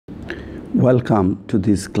Welcome to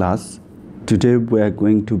this class. Today we are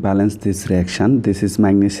going to balance this reaction. This is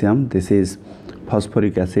magnesium, this is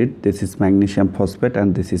phosphoric acid, this is magnesium phosphate,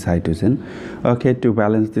 and this is hydrogen. Okay, to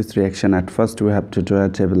balance this reaction, at first we have to draw a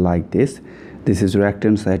table like this. This is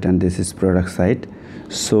reactant side and this is product side.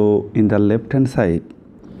 So in the left hand side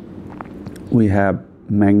we have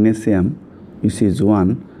magnesium, which is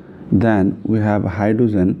 1. Then we have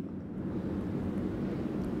hydrogen,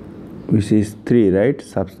 which is 3, right?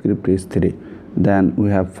 Subscript is 3. Then we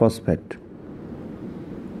have phosphate,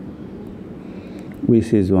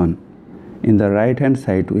 which is 1. In the right hand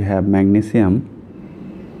side we have magnesium,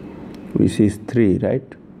 which is 3, right?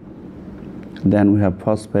 Then we have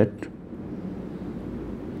phosphate,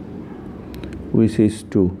 which is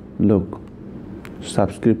 2. Look,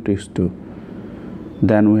 subscript is 2.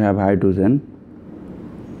 Then we have hydrogen,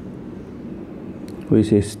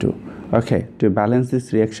 which is 2. Okay, to balance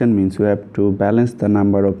this reaction means we have to balance the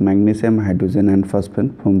number of magnesium, hydrogen and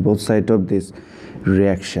phosphate from both sides of this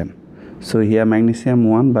reaction. So here magnesium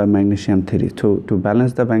 1 by magnesium 3. So to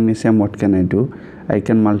balance the magnesium, what can I do? I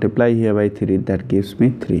can multiply here by 3, that gives me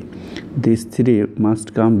 3. This 3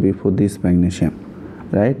 must come before this magnesium,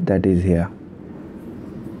 right? That is here.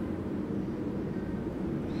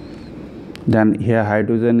 Then here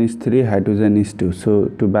hydrogen is 3, hydrogen is 2. So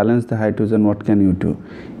to balance the hydrogen, what can you do?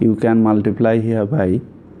 You can multiply here by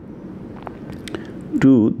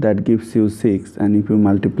 2, that gives you 6, and if you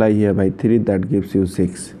multiply here by 3, that gives you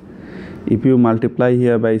 6. If you multiply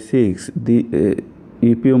here by 6,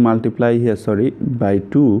 if you multiply here by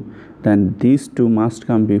 2, then these 2 must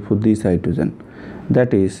come before this hydrogen.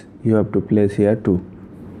 That is, you have to place here 2.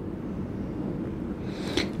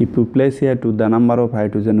 If you place here 2, the number of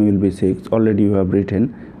hydrogen will be 6. Already you have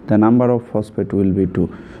written. The number of phosphate will be 2.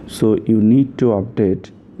 So you need to update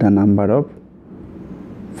the number of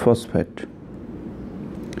phosphate.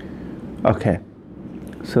 Okay.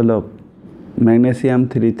 So look, magnesium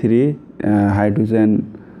 3, hydrogen.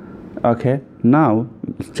 Okay. Now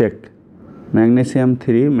check. Magnesium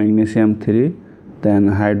 3, then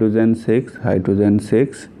hydrogen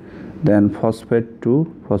 6, then phosphate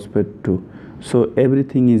 2. So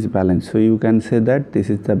everything is balanced. So you can say that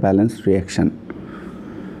this is the balanced reaction.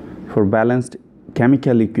 For balanced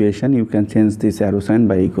chemical equation, you can change this arrow sign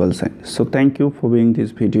by equal sign. So thank you for viewing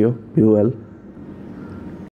this video. Be well.